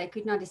 days, they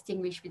could not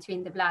distinguish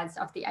between the bloods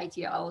of the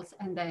 80-year-olds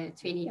and the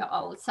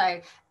 20-year-olds.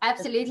 So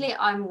absolutely,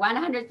 I'm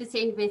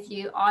 100% with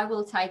you. I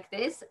will take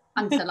this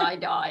until I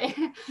die.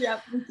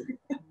 Yep.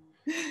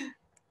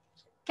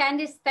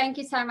 Candace, thank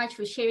you so much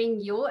for sharing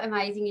your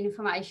amazing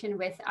information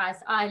with us.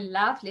 I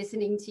love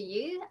listening to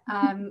you,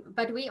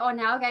 but we are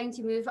now going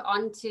to move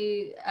on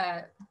to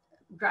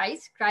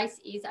Grace. Grace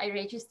is a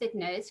registered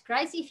nurse.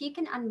 Grace, if you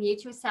can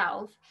unmute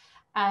yourself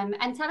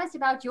and tell us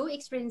about your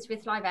experience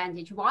with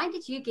LifeVantage. Why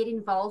did you get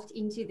involved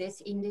into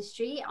this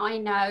industry? I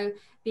know,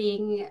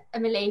 being a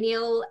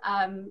millennial,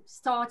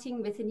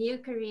 starting with a new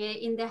career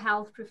in the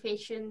health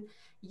profession,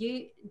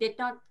 you did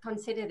not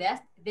consider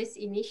this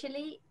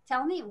initially.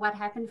 Tell me what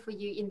happened for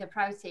you in the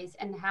process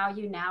and how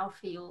you now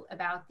feel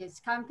about this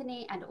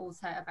company and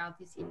also about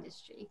this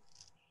industry.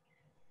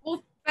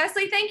 Well,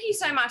 firstly, thank you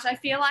so much. I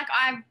feel like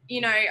I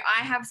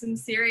have some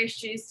serious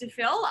shoes to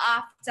fill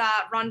after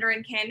Rhonda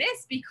and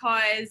Candace,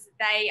 because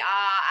they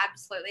are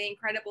absolutely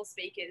incredible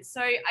speakers.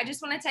 So I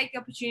just want to take the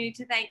opportunity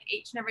to thank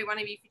each and every one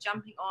of you for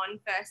jumping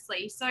on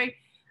firstly. So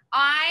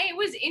I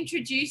was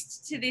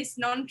introduced to this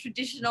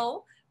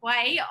non-traditional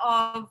way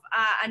of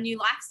a new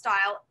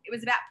lifestyle. It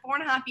was about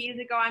 4.5 years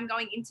ago. I'm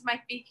going into my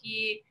 5th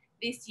year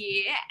this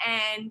year,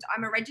 and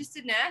I'm a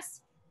registered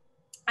nurse.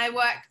 I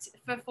worked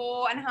for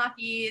 4.5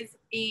 years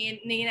in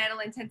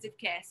neonatal intensive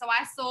care. So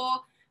I saw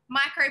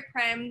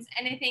microprems,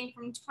 anything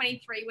from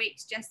 23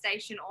 weeks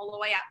gestation all the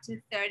way up to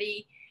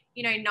 30,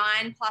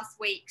 9+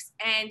 weeks.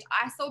 And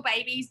I saw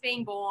babies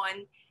being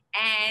born,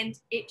 and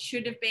it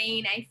should have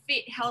been a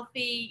fit,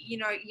 healthy,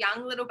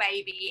 young little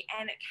baby.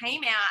 And it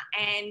came out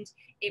and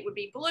it would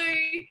be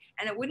blue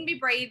and it wouldn't be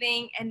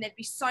breathing. And there'd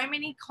be so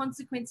many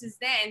consequences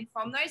then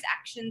from those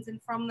actions and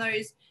from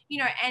those,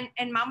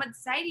 and mum would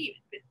say to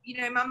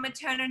you, mum would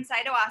turn and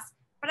say to us,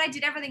 but I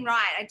did everything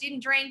right. I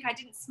didn't drink, I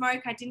didn't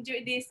smoke, I didn't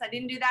do this, I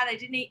didn't do that, I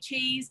didn't eat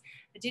cheese,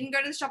 I didn't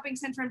go to the shopping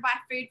centre and buy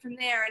food from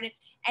there.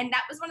 And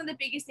that was one of the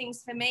biggest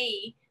things for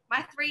me.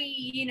 My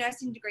 3-year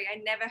nursing degree, I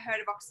never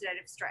heard of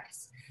oxidative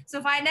stress. So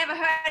if I never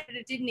heard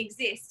it didn't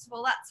exist,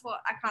 well, that's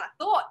what I kind of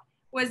thought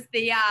was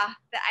the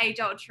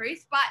age-old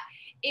truth. But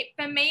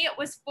for me, it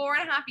was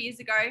 4.5 years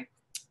ago.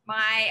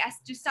 I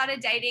just started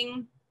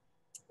dating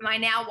my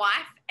now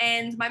wife,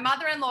 and my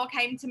mother-in-law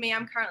came to me.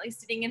 I'm currently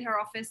sitting in her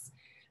office.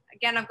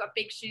 Again, I've got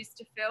big shoes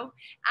to fill,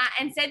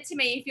 and said to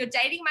me, if you're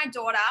dating my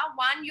daughter,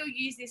 1, you'll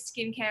use this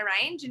skincare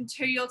range, and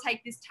 2, you'll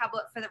take this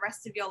tablet for the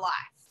rest of your life.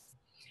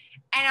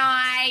 And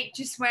I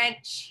just went,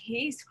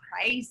 she's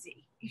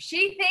crazy. If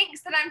she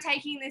thinks that I'm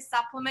taking this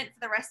supplement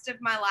for the rest of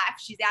my life,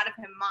 she's out of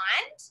her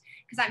mind,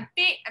 because I'm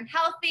fit, I'm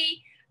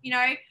healthy.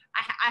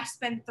 I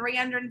spend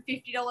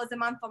 $350 a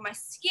month on my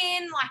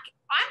skin. Like,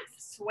 I'm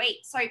sweet.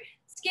 So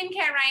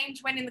skincare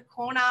range went in the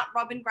corner.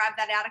 Robin grabbed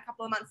that out a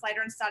couple of months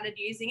later and started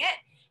using it.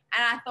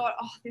 And I thought,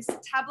 oh, this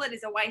tablet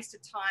is a waste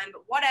of time,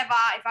 but whatever.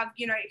 If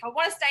I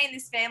want to stay in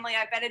this family,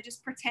 I better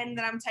just pretend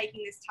that I'm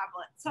taking this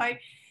tablet. So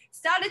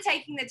started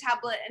taking the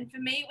tablet, and for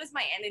me, it was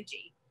my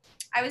energy.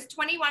 I was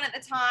 21 at the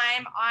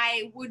time.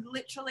 I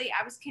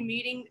was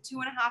commuting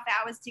 2.5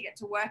 hours to get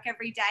to work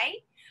every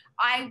day.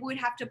 I would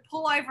have to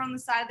pull over on the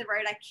side of the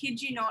road. I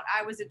kid you not,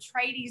 I was a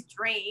tradie's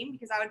dream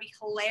because I would be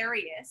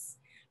hilarious.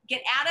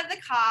 Get out of the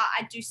car,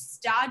 I'd do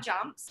star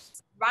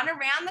jumps, run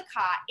around the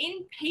car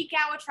in peak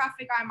hour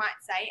traffic, I might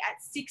say,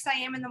 at 6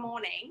 a.m. in the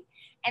morning,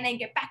 and then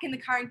get back in the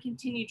car and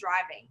continue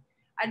driving.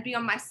 I'd be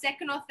on my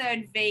 2nd or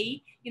 3rd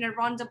V,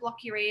 Rhonda, block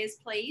your ears,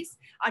 please.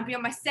 I'd be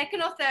on my 2nd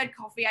or 3rd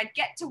coffee. I'd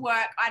get to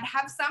work. I'd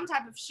have some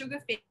type of sugar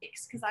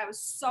fix because I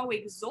was so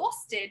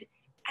exhausted.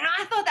 And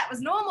I thought that was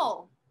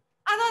normal.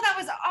 I thought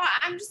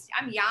that was,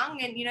 I'm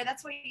young and,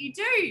 that's what you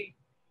do.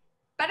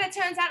 But it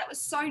turns out it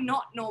was so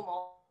not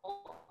normal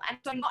and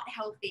so not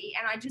healthy.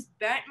 And I just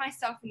burnt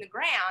myself in the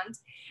ground.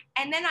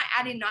 And then I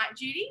add in night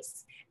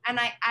duties, and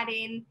I add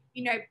in,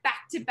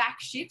 back-to-back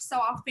shifts. So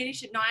I'll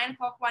finish at 9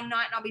 o'clock one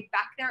night and I'll be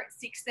back there at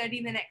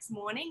 6:30 the next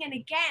morning. And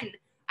again,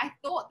 I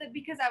thought that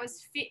because I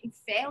was fit and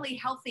fairly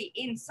healthy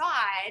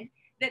inside,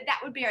 that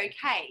would be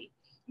okay.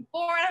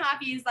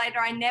 4.5 years later,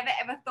 I never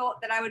ever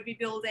thought that I would be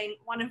building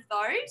one of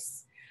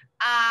those.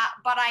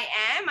 But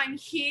I'm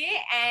here,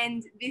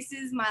 and this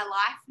is my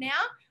life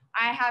now.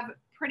 I have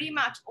pretty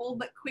much all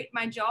but quit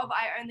my job.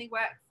 I only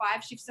work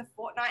 5 shifts a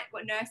fortnight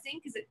nursing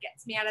because it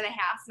gets me out of the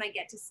house and I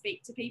get to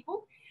speak to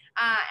people,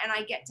 and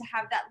I get to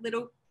have that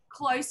little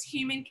close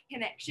human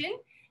connection.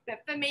 But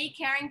for me,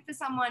 caring for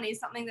someone is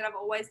something that I've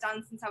always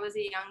done since I was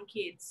a young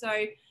kid. So,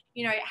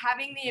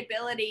 having the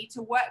ability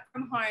to work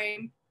from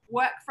home,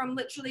 work from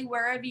literally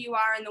wherever you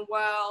are in the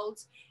world,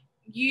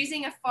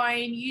 using a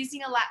phone,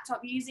 using a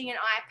laptop, using an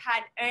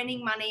iPad,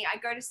 earning money. I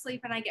go to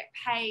sleep and I get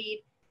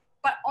paid.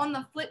 But on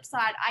the flip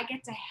side, I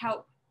get to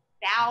help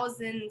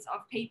thousands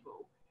of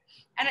people.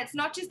 And it's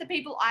not just the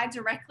people I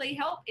directly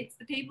help, it's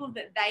the people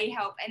that they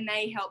help and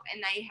they help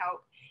and they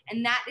help.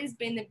 And that has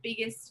been the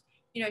biggest,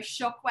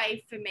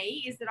 shockwave for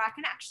me, is that I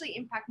can actually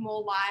impact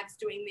more lives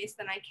doing this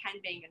than I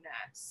can being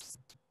a nurse.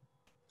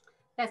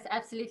 That's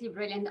absolutely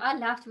brilliant. I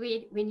loved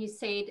when you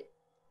said,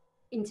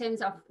 in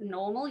terms of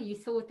normal, you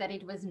thought that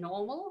it was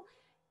normal.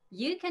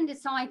 You can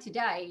decide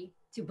today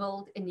to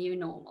build a new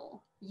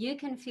normal. You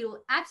can feel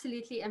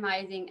absolutely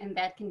amazing, and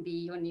that can be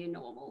your new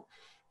normal.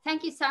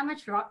 Thank you so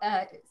much,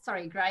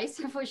 Grace,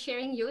 for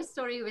sharing your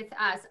story with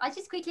us. I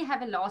just quickly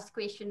have a last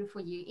question for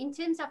you. In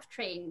terms of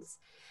trends,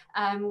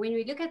 when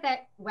we look at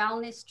that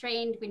wellness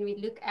trend, when we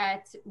look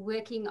at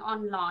working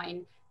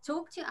online,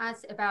 talk to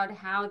us about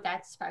how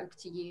that spoke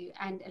to you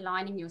and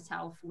aligning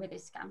yourself with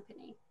this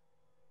company.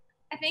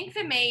 I think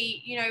for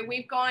me,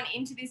 we've gone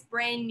into this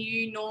brand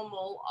new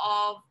normal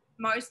of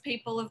most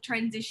people have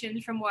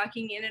transitioned from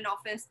working in an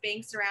office,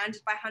 being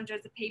surrounded by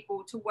hundreds of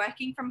people, to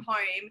working from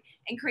home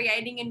and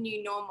creating a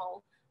new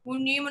normal. Well,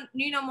 new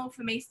normal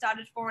for me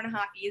started 4.5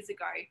 years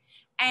ago,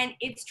 and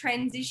it's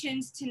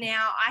transitioned to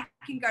now I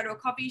can go to a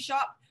coffee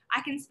shop,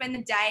 I can spend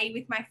the day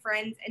with my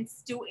friends and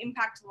still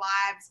impact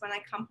lives when I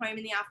come home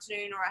in the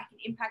afternoon, or I can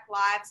impact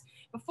lives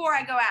before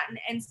I go out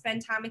and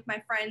spend time with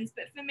my friends.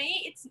 But for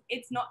me,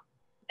 it's not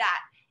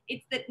that.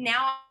 It's that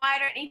now I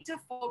don't need to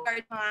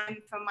forego time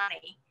for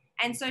money.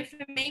 And so for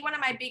me, one of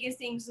my biggest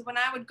things is when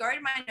I would go to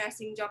my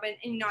nursing job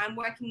and I'm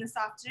working this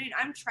afternoon,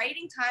 I'm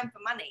trading time for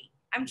money.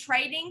 I'm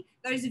trading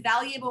those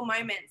valuable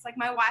moments. Like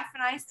my wife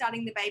and I are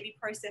starting the baby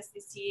process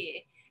this year.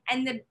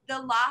 And the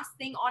last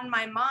thing on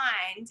my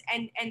mind,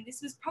 and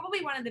this was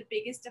probably one of the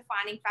biggest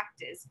defining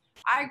factors,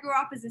 I grew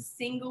up as a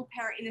single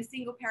parent in a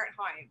single parent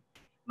home.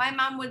 My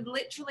mum would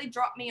literally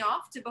drop me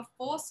off to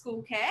before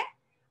school care.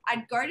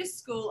 I'd go to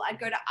school, I'd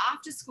go to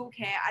after school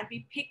care, I'd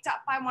be picked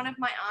up by one of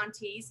my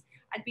aunties,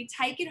 I'd be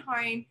taken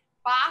home,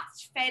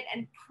 bathed, fed,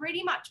 and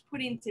pretty much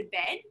put into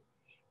bed.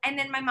 And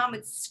then my mum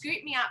would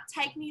scoop me up,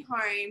 take me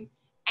home,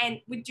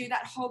 and would do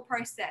that whole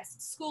process,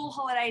 school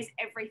holidays,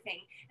 everything.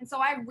 And so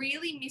I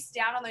really missed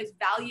out on those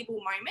valuable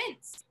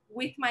moments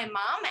with my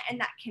mum and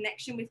that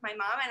connection with my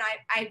mum. And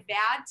I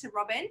vowed to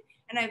Robin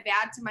and I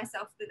vowed to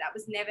myself that that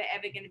was never,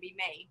 ever going to be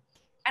me.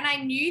 And I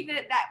knew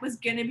that that was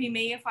going to be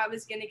me if I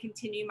was going to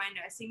continue my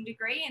nursing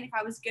degree and if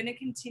I was going to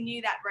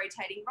continue that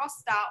rotating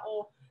roster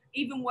or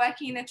even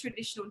working in a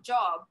traditional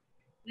job,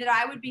 that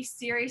I would be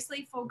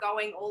seriously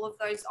foregoing all of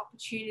those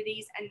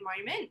opportunities and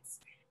moments.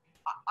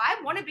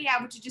 I want to be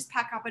able to just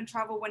pack up and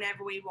travel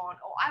whenever we want,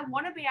 or I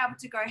want to be able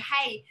to go,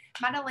 hey,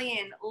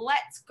 Madaleen,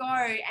 let's go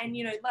and,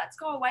 let's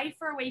go away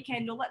for a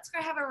weekend, or let's go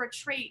have a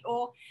retreat,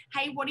 or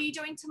hey, what are you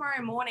doing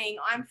tomorrow morning?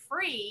 I'm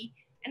free.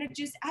 And it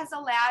just has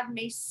allowed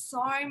me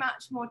so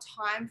much more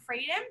time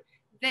freedom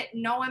that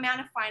no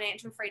amount of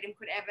financial freedom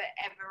could ever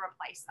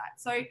replace that.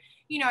 So,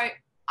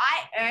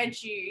 I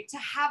urge you to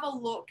have a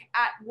look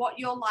at what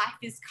your life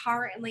is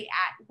currently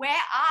at. Where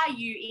are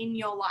you in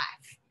your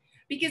life?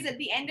 Because at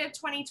the end of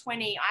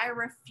 2020, I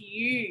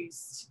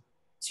refused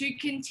to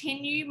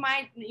continue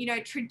my,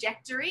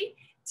 trajectory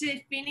to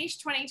finish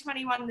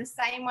 2021 the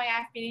same way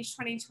I finished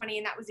 2020.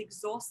 And that was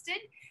exhausted.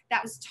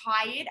 That was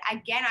tired.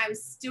 Again, I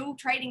was still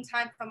trading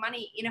time for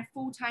money in a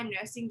full-time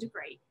nursing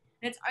degree.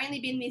 And it's only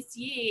been this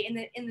year,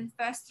 in the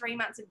first 3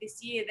 months of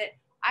this year, that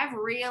I've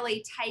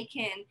really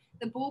taken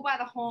the bull by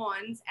the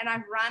horns and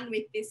I've run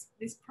with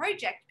this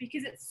project,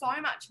 because it's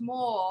so much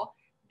more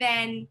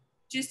than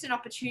just an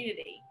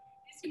opportunity.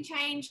 Can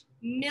change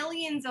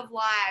millions of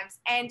lives,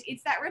 and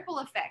it's that ripple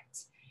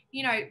effect.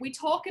 We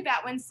talk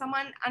about when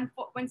someone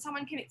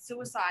commits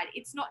suicide,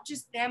 it's not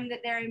just them that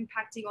they're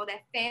impacting or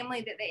their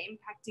family that they're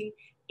impacting.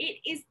 It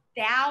is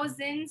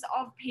thousands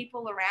of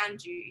people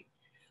around you.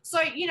 So,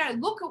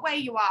 look at where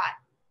you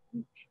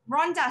are.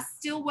 Rhonda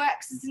still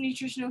works as a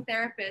nutritional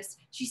therapist.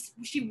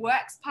 She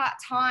works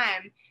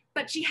part-time,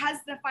 but she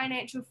has the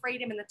financial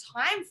freedom and the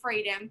time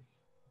freedom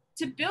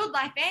to build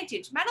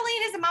LifeVantage.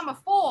 Madaleen is a mum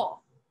of 4.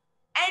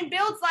 And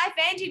builds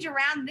LifeVantage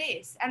around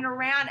this and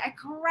around a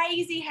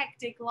crazy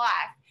hectic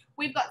life.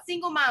 We've got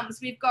single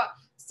mums, we've got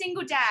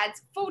single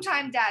dads,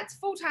 full-time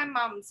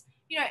mums,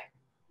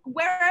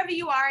 wherever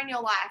you are in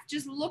your life,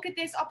 just look at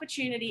this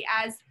opportunity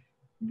as,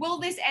 will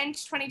this end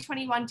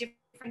 2021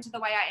 different to the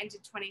way I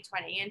entered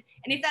 2020? And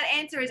if that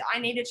answer is, I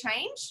need a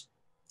change,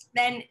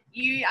 then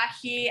you are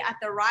here at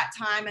the right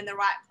time and the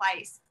right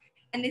place.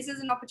 And this is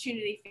an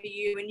opportunity for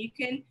you. And you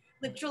can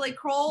literally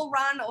crawl,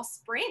 run, or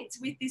sprint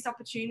with this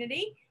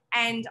opportunity.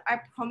 And I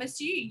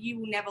promise you, you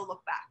will never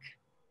look back.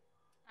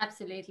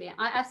 Absolutely.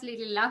 I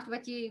absolutely loved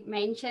what you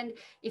mentioned.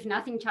 If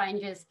nothing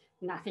changes,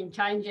 nothing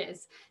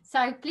changes.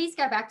 So please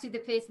go back to the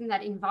person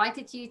that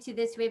invited you to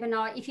this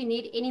webinar. If you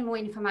need any more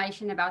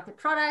information about the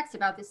products,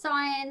 about the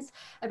science,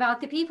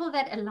 about the people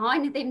that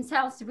align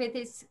themselves with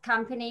this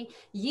company,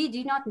 you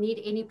do not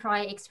need any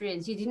prior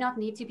experience. You do not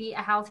need to be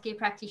a healthcare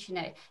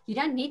practitioner. You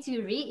don't need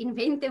to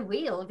reinvent the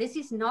wheel. This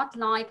is not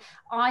like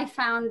I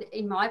found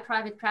in my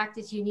private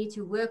practice, you need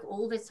to work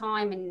all the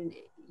time and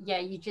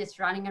you're just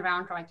running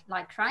around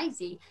like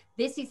crazy.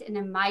 This is an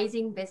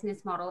amazing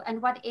business model.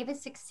 And whatever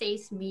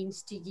success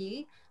means to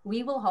you,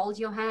 we will hold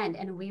your hand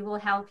and we will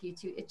help you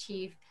to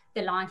achieve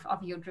the life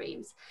of your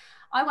dreams.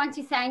 I want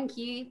to thank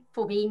you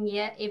for being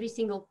here, every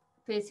single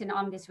person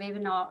on this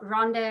webinar.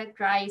 Rhonda,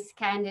 Grace,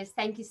 Candace,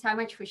 thank you so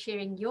much for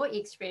sharing your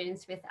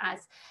experience with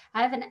us.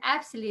 Have an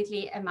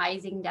absolutely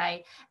amazing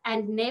day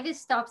and never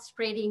stop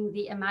spreading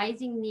the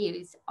amazing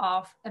news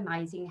of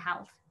amazing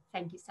health.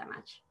 Thank you so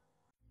much.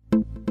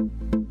 Thank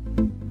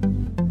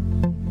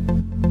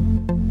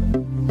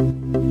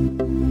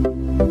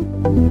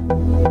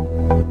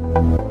you.